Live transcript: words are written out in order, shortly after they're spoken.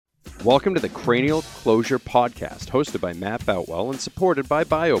Welcome to the Cranial Closure podcast, hosted by Matt Boutwell and supported by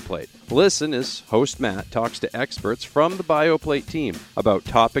Bioplate. Listen as host Matt talks to experts from the Bioplate team about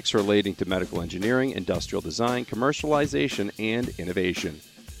topics relating to medical engineering, industrial design, commercialization, and innovation.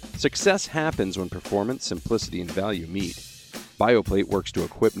 Success happens when performance, simplicity, and value meet. Bioplate works to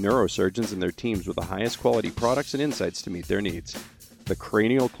equip neurosurgeons and their teams with the highest quality products and insights to meet their needs. The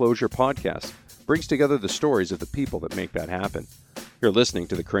Cranial Closure podcast brings together the stories of the people that make that happen. You're listening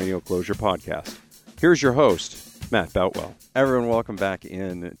to the Cranial Closure podcast. Here's your host, Matt Boutwell. Everyone, welcome back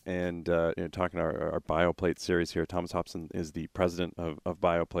in and talking our Bioplate series here. Thomas Hopson is the president of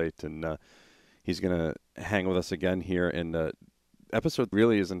Bioplate, and he's going to hang with us again here. And the episode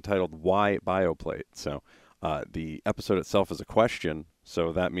really is entitled Why Bioplate? So the episode itself is a question,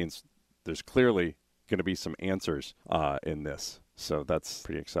 so that means there's clearly going to be some answers in this. So that's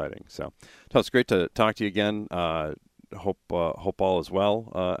pretty exciting. So, Thomas, great to talk to you again. Hope all is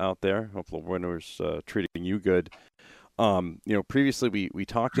well out there. Hope the winter's treating you good. Previously we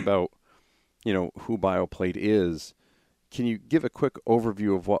talked about, who Bioplate is. Can you give a quick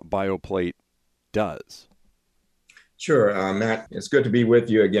overview of what Bioplate does? Sure, Matt. It's good to be with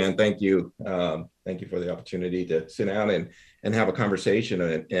you again. Thank you. Thank you for the opportunity to sit down and have a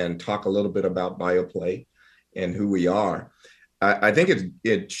conversation and talk a little bit about Bioplate and who we are. I think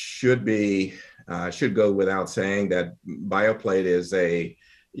it should go without saying that Bioplate is a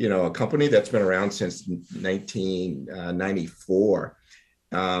company that's been around since 1994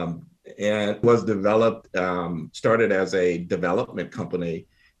 and was started as a development company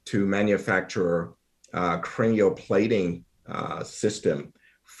to manufacture cranial plating system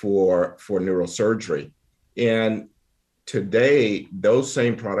for neurosurgery. And today, those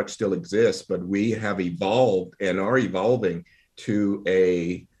same products still exist, but we have evolved and are evolving to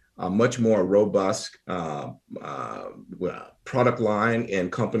a much more robust product line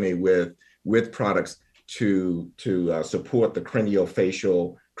and company with products to support the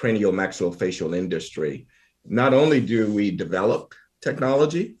craniomaxillofacial industry. Not only do we develop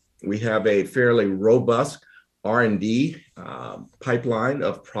technology, we have a fairly robust R&D pipeline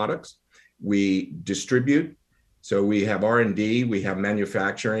of products. We distribute, so we have R&D, we have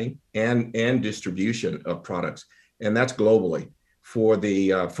manufacturing and distribution of products, and that's globally for the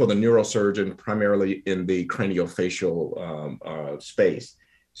neurosurgeon, primarily in the craniofacial space.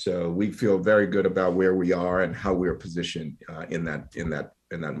 So we feel very good about where we are and how we're positioned in that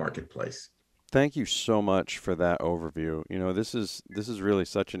marketplace. Thank you so much for that overview. This is really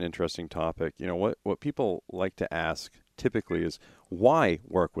such an interesting topic. What people like to ask typically is, why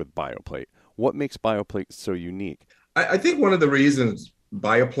work with Bioplate? What makes Bioplate so unique? I think one of the reasons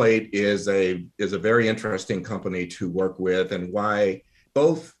Bioplate is a very interesting company to work with, and why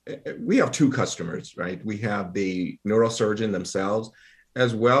we have two customers, right? We have the neurosurgeon themselves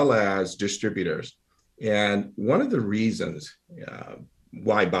as well as distributors. And one of the reasons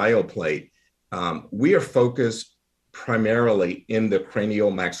why Bioplate, we are focused primarily in the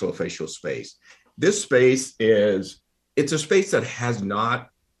craniomaxillofacial space. This space it's a space that has not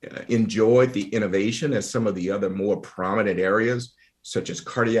enjoyed the innovation as some of the other more prominent areas, such as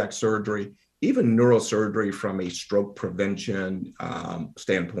cardiac surgery, even neurosurgery from a stroke prevention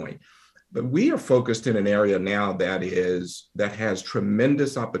standpoint. But we are focused in an area now that has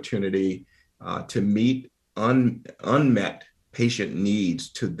tremendous opportunity to meet unmet patient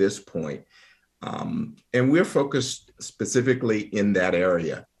needs to this point. And we're focused specifically in that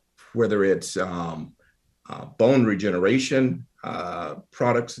area, whether it's bone regeneration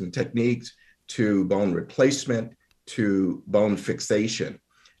products and techniques, to bone replacement, to bone fixation.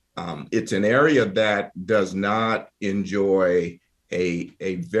 It's an area that does not enjoy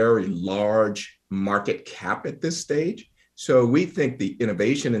a very large market cap at this stage. So we think the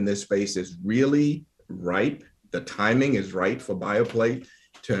innovation in this space is really ripe. The timing is right for Bioplate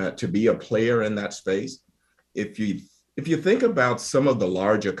to be a player in that space. If you think about some of the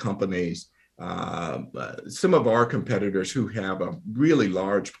larger companies, some of our competitors who have a really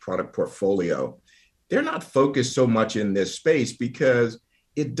large product portfolio, they're not focused so much in this space because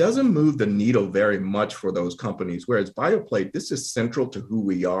it doesn't move the needle very much for those companies. Whereas Bioplate, this is central to who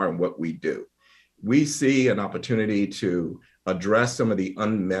we are and what we do. We see an opportunity to address some of the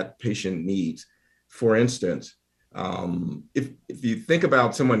unmet patient needs. For instance, if you think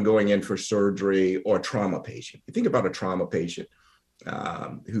about someone going in for surgery or a trauma patient, you think about a trauma patient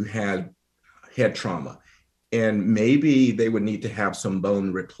who had trauma, and maybe they would need to have some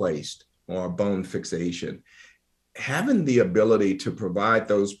bone replaced or bone fixation. Having the ability to provide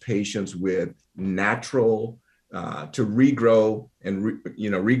those patients with natural, to regrow and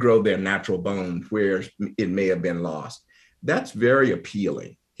regrow their natural bone where it may have been lost, that's very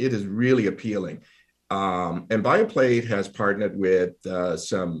appealing. It is really appealing. And Bioplate has partnered with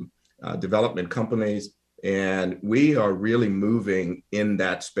some development companies, and we are really moving in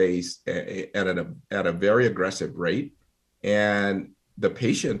that space at a very aggressive rate. And the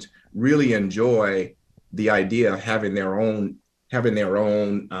patients really enjoy the idea of having their own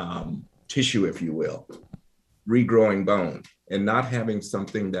tissue, if you will, regrowing bone, and not having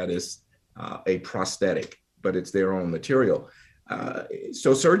something that is a prosthetic, but it's their own material.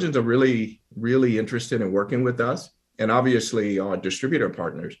 So surgeons are really, really interested in working with us. And obviously our distributor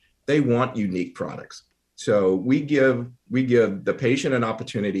partners, they want unique products. So we give the patient an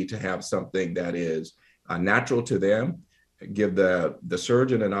opportunity to have something that is natural to them, give the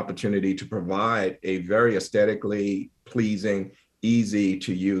surgeon an opportunity to provide a very aesthetically pleasing, easy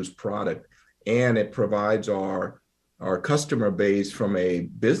to use product. And it provides our customer base from a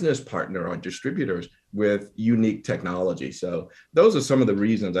business partner, our distributors, with unique technology. So those are some of the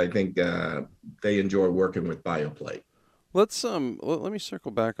reasons I think they enjoy working with Bioplate. Let me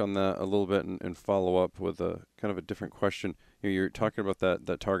circle back on that a little bit and follow up with a kind of a different question. You're talking about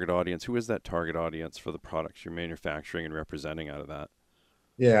that target audience. Who is that target audience for the products you're manufacturing and representing out of that?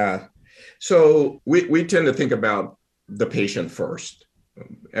 Yeah. So we tend to think about the patient first.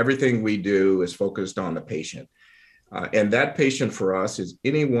 Everything we do is focused on the patient. And that patient for us is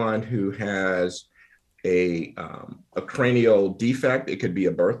anyone who has a cranial defect. It could be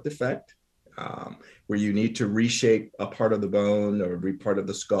a birth defect, where you need to reshape a part of the bone or every part of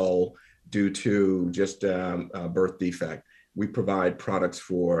the skull due to just a birth defect. We provide products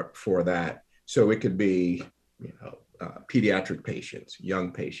for that. So it could be, pediatric patients,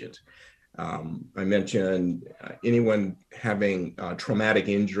 young patients. I mentioned anyone having traumatic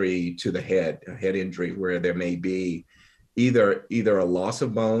injury to the head, a head injury where there may be either a loss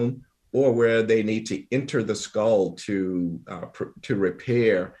of bone or where they need to enter the skull to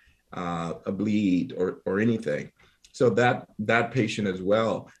repair a bleed or anything. So that patient as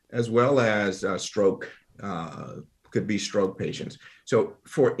well as stroke, could be stroke patients. So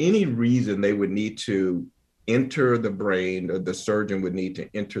for any reason they would need to enter the brain, or the surgeon would need to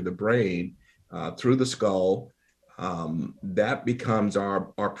enter the brain through the skull, that becomes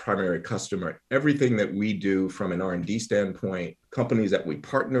our primary customer. Everything that we do from an R&D standpoint, companies that we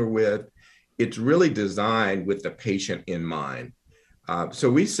partner with, it's really designed with the patient in mind. So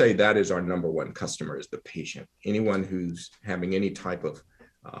we say that is our number one customer, is the patient. Anyone who's having any type of,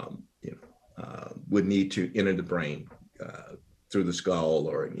 would need to enter the brain through the skull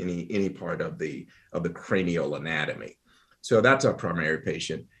or any part of the cranial anatomy. So that's our primary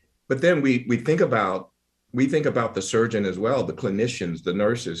patient. But then we think about the surgeon as well, the clinicians, the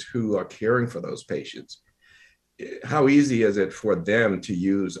nurses who are caring for those patients. How easy is it for them to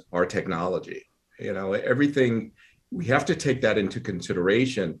use our technology? Everything, we have to take that into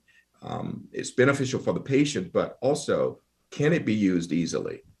consideration. It's beneficial for the patient, but also, can it be used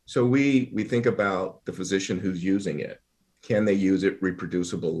easily? So we think about the physician who's using it. Can they use it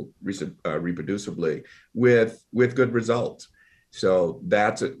reproducibly with good results? So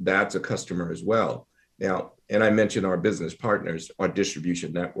that's a customer as well. Now, and I mentioned our business partners, our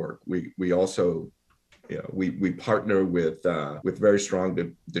distribution network. We also, we partner with very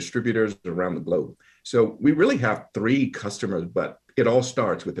strong distributors around the globe. So we really have three customers, but it all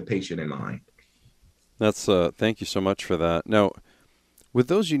starts with the patient in mind. That's thank you so much for that. Now, with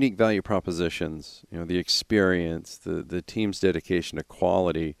those unique value propositions, the experience, the team's dedication to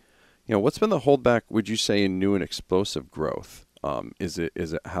quality, what's been the holdback, would you say, in new and explosive growth? Is it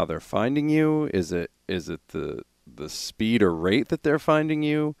how they're finding you? Is it the speed or rate that they're finding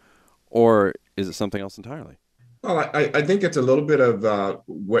you, or is it something else entirely? Well, I think it's a little bit of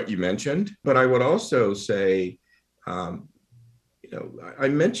what you mentioned, but I would also say, I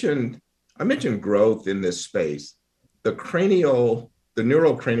mentioned growth in this space. The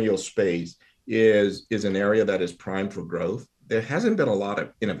neurocranial space is an area that is primed for growth. There hasn't been a lot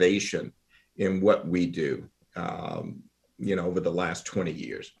of innovation in what we do, over the last 20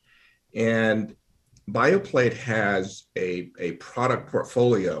 years. And Bioplate has a product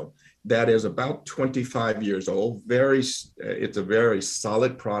portfolio that is about 25 years old. It's a very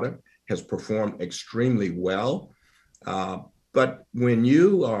solid product, has performed extremely well. But when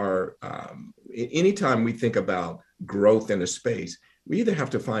you are, anytime we think about growth in a space, we either have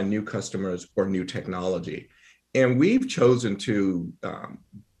to find new customers or new technology. And we've chosen the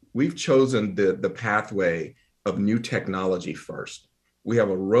pathway of new technology first. We have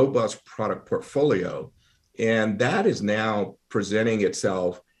a robust product portfolio, and that is now presenting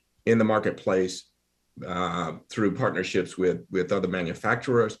itself in the marketplace through partnerships with other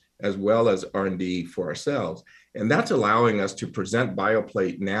manufacturers as well as R&D for ourselves. And that's allowing us to present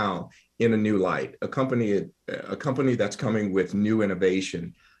Bioplate now in a new light, a company that's coming with new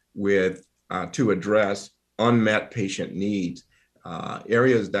innovation with to address unmet patient needs,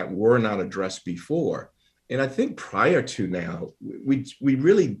 areas that were not addressed before. And I think prior to now, we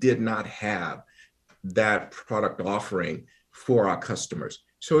really did not have that product offering for our customers.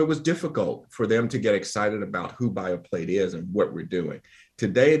 So it was difficult for them to get excited about who Bioplate is and what we're doing.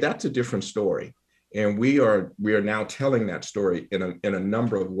 Today, that's a different story. And we are now telling that story in a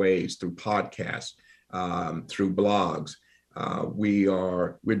number of ways, through podcasts, through blogs.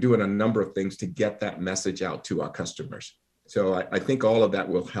 We're doing a number of things to get that message out to our customers. So I think all of that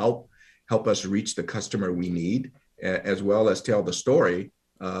will help us reach the customer we need, as well as tell the story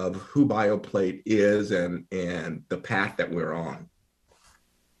of who Bioplate is and the path that we're on.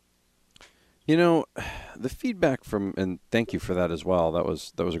 You know, the feedback from, and thank you for that as well. That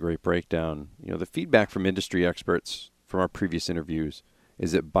was a great breakdown. You know, the feedback from industry experts from our previous interviews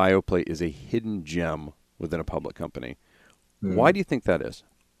is that Bioplate is a hidden gem within a public company. Why do you think that is?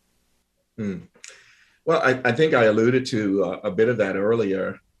 Well, I think I alluded to a bit of that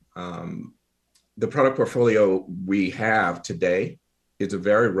earlier. The product portfolio we have today is a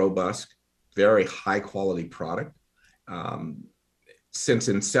very robust, very high quality product. Since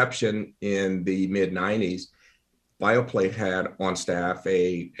inception in the mid-90s, Bioplate had on staff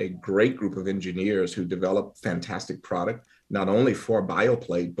a great group of engineers who developed fantastic product, not only for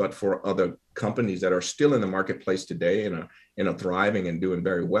Bioplate, but for other companies that are still in the marketplace today and are thriving and doing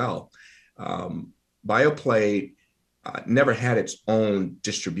very well. Bioplate never had its own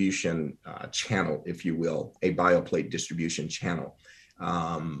distribution channel, if you will, a Bioplate distribution channel.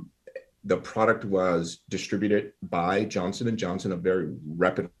 The product was distributed by Johnson & Johnson, a very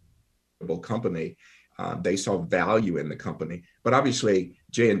reputable company. They saw value in the company, but obviously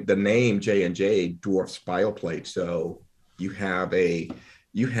the name J&J dwarfs Bioplate. So you have a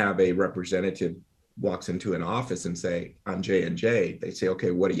representative walks into an office and say, "I'm J&J." They say,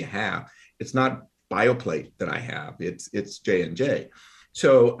 "Okay, what do you have?" It's not Bioplate that I have. It's J&J.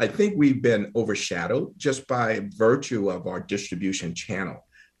 So I think we've been overshadowed just by virtue of our distribution channel.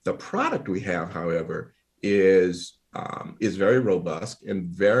 The product we have, however, is very robust and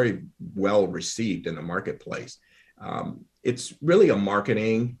very well received in the marketplace. It's really a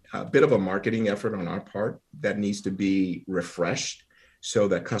bit of a marketing effort on our part that needs to be refreshed so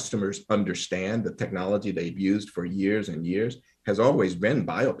that customers understand the technology they've used for years and years has always been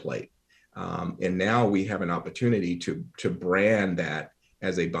Bioplate. And now we have an opportunity to brand that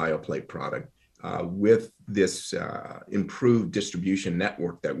as a Bioplate product. With this improved distribution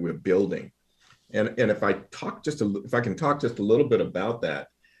network that we're building. And if I can talk just a little bit about that,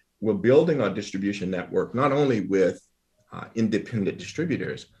 we're building our distribution network, not only with independent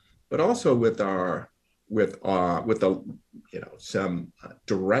distributors, but also with some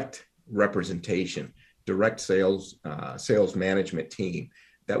direct representation, direct sales management team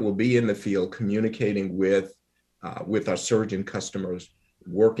that will be in the field communicating with our surgeon customers,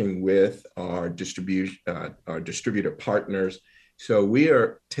 working with our distributor partners. So we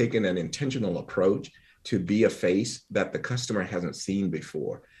are taking an intentional approach to be a face that the customer hasn't seen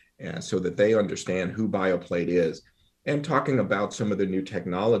before, and so that they understand who Bioplate is, and talking about some of the new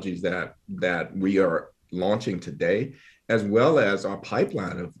technologies that we are launching today, as well as our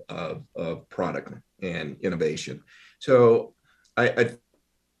pipeline of product and innovation. So I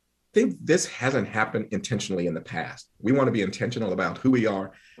think this hasn't happened intentionally in the past. We want to be intentional about who we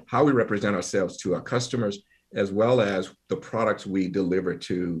are, how we represent ourselves to our customers, as well as the products we deliver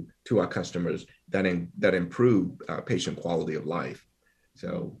to our customers that improve patient quality of life.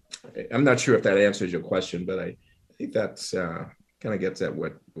 So I'm not sure if that answers your question, but I think that's kind of gets at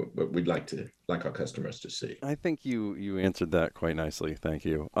what we'd like our customers to see. I think you answered that quite nicely. Thank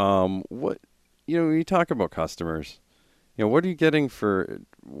you. When you talk about customers, what are you getting for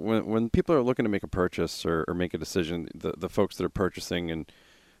when people are looking to make a purchase or make a decision? The folks that are purchasing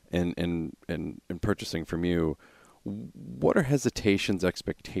and purchasing from you, what are hesitations,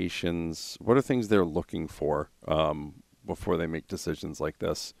 expectations? What are things they're looking for before they make decisions like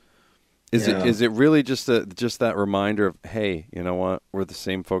this? Is it really just that reminder of, hey, you know what, we're the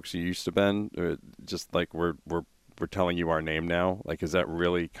same folks you used to been, or just like we're telling you our name now? Like, is that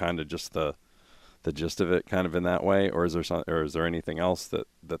really kind of just the gist of it, kind of in that way, or is there anything else that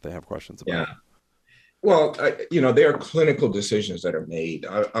they have questions about? Yeah. Well, there are clinical decisions that are made.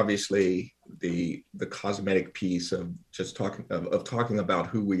 Obviously, the cosmetic piece of just talking about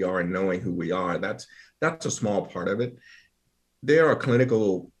who we are and knowing who we are, that's a small part of it. There are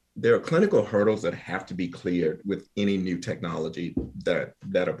clinical there are clinical hurdles that have to be cleared with any new technology that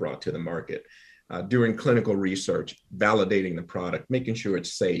are brought to the market. During clinical research, validating the product, making sure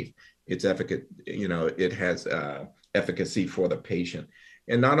it's safe, it's efficacious, it has efficacy for the patient.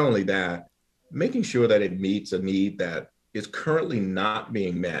 And not only that, making sure that it meets a need that is currently not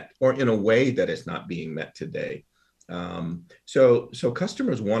being met, or in a way that it's not being met today. So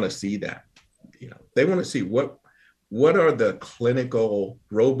customers want to see that. They want to see what are the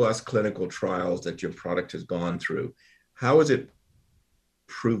robust clinical trials that your product has gone through? How is it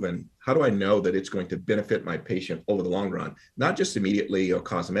proven? How do I know that it's going to benefit my patient over the long run, not just immediately or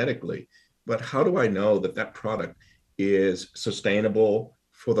cosmetically, but how do I know that that product is sustainable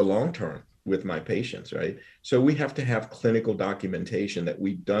for the long term with my patients, right? So we have to have clinical documentation that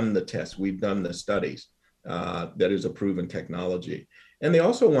we've done the tests, we've done the studies, that is a proven technology. And they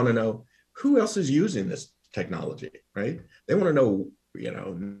also want to know who else is using this technology, right? They want to know,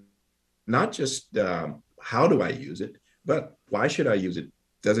 not just how do I use it, but why should I use it?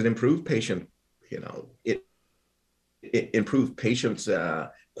 Does it improve patient, it improve patients'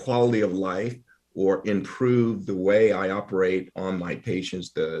 quality of life, or improve the way I operate on my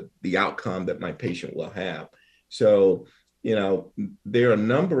patients, the outcome that my patient will have? So, there are a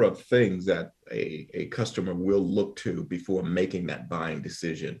number of things that a customer will look to before making that buying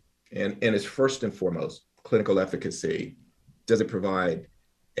decision. And it's first and foremost clinical efficacy. Does it provide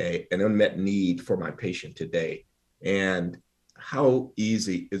an unmet need for my patient today? And how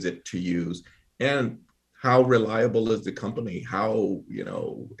easy is it to use? And how reliable is the company? How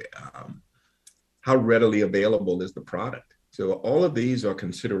readily available is the product? So all of these are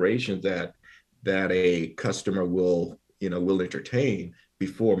considerations that a customer will entertain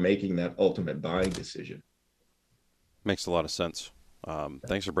before making that ultimate buying decision. Makes a lot of sense.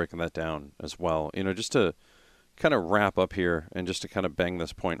 Thanks for breaking that down as well. Just to kind of wrap up here and just to kind of bang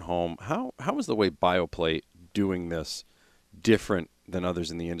this point home, how is the way Bioplate doing this different than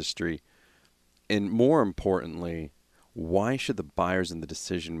others in the industry? And more importantly, why should the buyers and the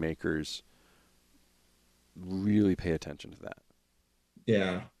decision makers really pay attention to that?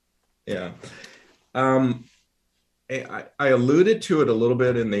 Yeah. I alluded to it a little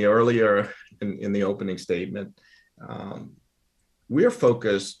bit in the opening statement. We're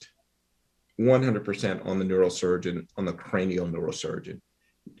focused 100% on the neurosurgeon, on the cranial neurosurgeon,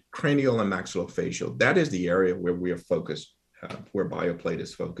 cranial and maxillofacial. That is the area where we are focused, where Bioplate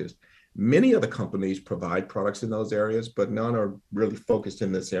is focused. Many other companies provide products in those areas, but none are really focused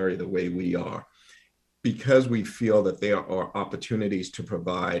in this area the way we are, because we feel that there are opportunities to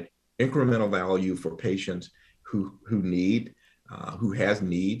provide incremental value for patients who has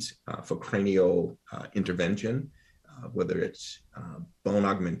needs for cranial intervention, whether it's bone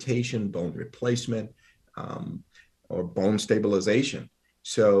augmentation, bone replacement, or bone stabilization.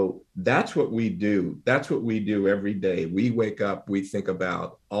 So that's what we do. That's what we do every day. We wake up, we think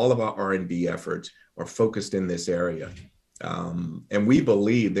about all of our R&D efforts are focused in this area. And we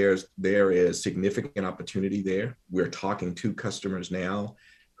believe there is significant opportunity there. We're talking to customers now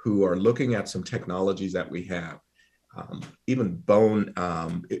who are looking at some technologies that we have. Even bone,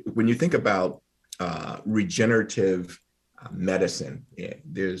 when you think about regenerative medicine,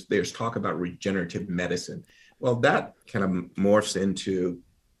 there's talk about regenerative medicine. Well, that kind of morphs into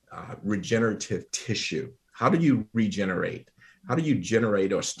regenerative tissue. How do you regenerate? How do you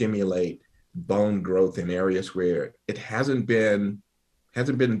generate or stimulate bone growth in areas where it hasn't been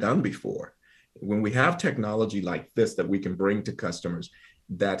done before? When we have technology like this that we can bring to customers,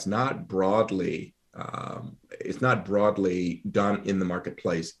 that's not broadly, it's not broadly done in the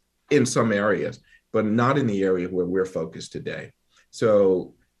marketplace in some areas, but not in the area where we're focused today.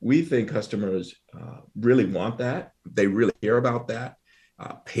 So we think customers really want that. They really care about that.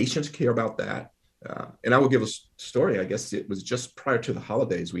 Patients care about that. And I will give a story. I guess it was just prior to the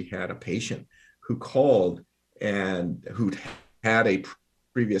holidays, we had a patient who called and who'd had a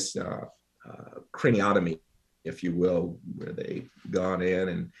previous craniotomy, if you will, where they gone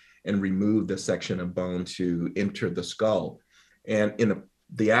in and removed a section of bone to enter the skull. And in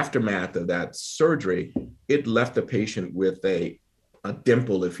the aftermath of that surgery, it left the patient with a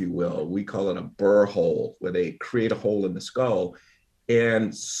dimple, if you will. We call it a burr hole, where they create a hole in the skull.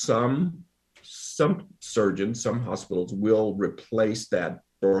 And some surgeons, some hospitals will replace that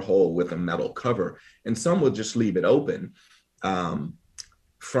burr hole with a metal cover, and some will just leave it open.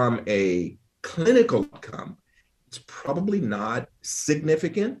 From a clinical outcome, it's probably not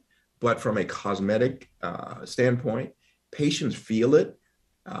significant, but from a cosmetic standpoint, patients feel it,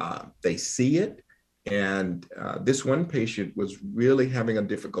 they see it. And this one patient was really having a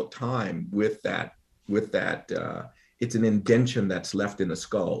difficult time with that it's an indention that's left in the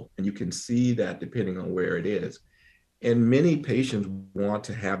skull. And you can see that depending on where it is. And many patients want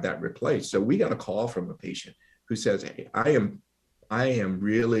to have that replaced. So we got a call from a patient who says, hey, I am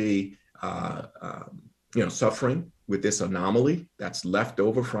really suffering with this anomaly that's left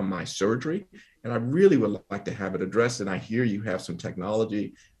over from my surgery. And I really would like to have it addressed. And I hear you have some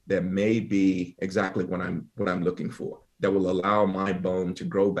technology that may be exactly what I'm looking for, that will allow my bone to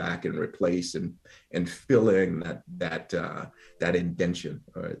grow back and replace and fill in that indention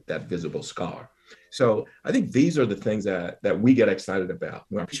or that visible scar. So I think these are the things that we get excited about.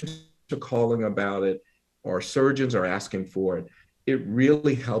 When our patients are calling about it, or surgeons are asking for it, it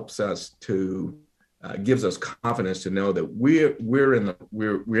really helps us to gives us confidence to know that we're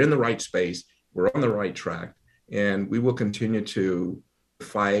in the right space, we're on the right track, and we will continue to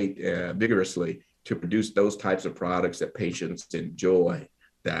fight vigorously to produce those types of products that patients enjoy,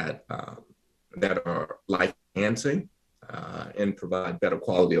 that are life enhancing and provide better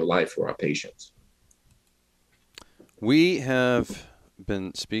quality of life for our patients. We have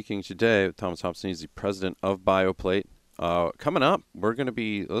been speaking today with Thomas Hopson. He's the president of Bioplate. Coming up, we're going to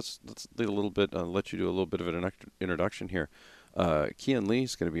be, let's do a little bit, let you do a little bit of an introduction here. Kian Lee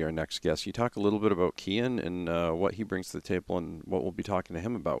is going to be our next guest. You talk a little bit about Kian and what he brings to the table and what we'll be talking to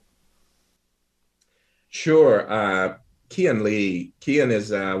him about. Sure. Kian Lee. Kian is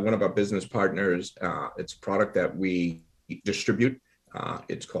one of our business partners. It's a product that we distribute.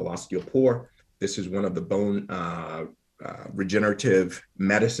 It's called Osteopore. This is one of the bone regenerative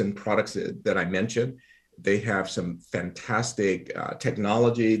medicine products that I mentioned. They have some fantastic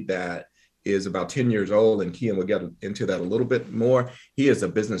technology that is about 10 years old, and Kian will get into that a little bit more. He is a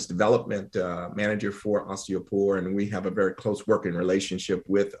business development manager for Osteopore, and we have a very close working relationship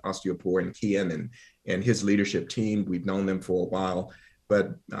with Osteopore and Kian and his leadership team. We've known them for a while,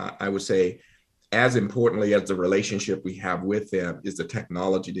 but I would say as importantly as the relationship we have with them is the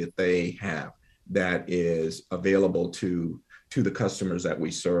technology that they have that is available to the customers that we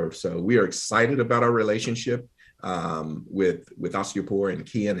serve. So we are excited about our relationship with Osteopore and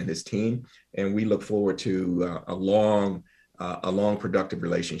Kian and his team, and we look forward to a long, productive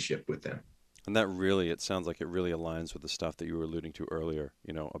relationship with them. And that really, it sounds like it really aligns with the stuff that you were alluding to earlier,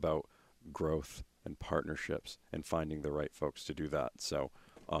 about growth and partnerships and finding the right folks to do that. So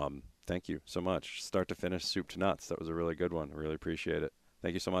thank you so much. Start to finish, soup to nuts. That was a really good one. I really appreciate it.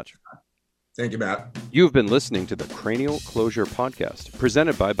 Thank you so much. Thank you, Matt. You've been listening to the Cranial Closure podcast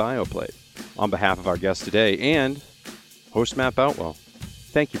presented by Bioplate. On behalf of our guest today and host Matt Boutwell,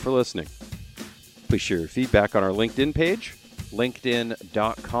 thank you for listening. Please share your feedback on our LinkedIn page,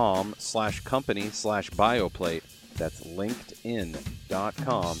 linkedin.com/company/Bioplate. That's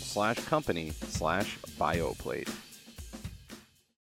linkedin.com/company/Bioplate.